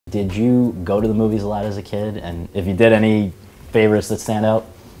Did you go to the movies a lot as a kid? And if you did, any favorites that stand out?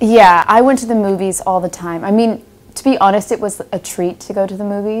 Yeah, I went to the movies all the time. I mean, to be honest, it was a treat to go to the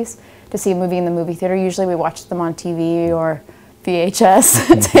movies, to see a movie in the movie theater. Usually we watched them on TV or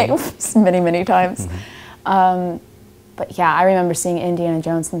VHS many, many times. But yeah, I remember seeing Indiana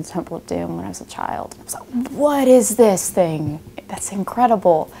Jones and the Temple of Doom when I was a child. I was like, what is this thing? That's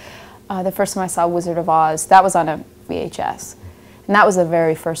incredible. The first time I saw Wizard of Oz, that was on a VHS. And that was the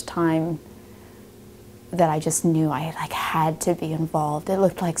very first time that I just knew I had to be involved. It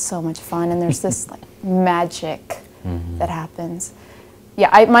looked like so much fun, and there's this like magic that happens.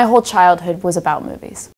 Yeah, my whole childhood was about movies.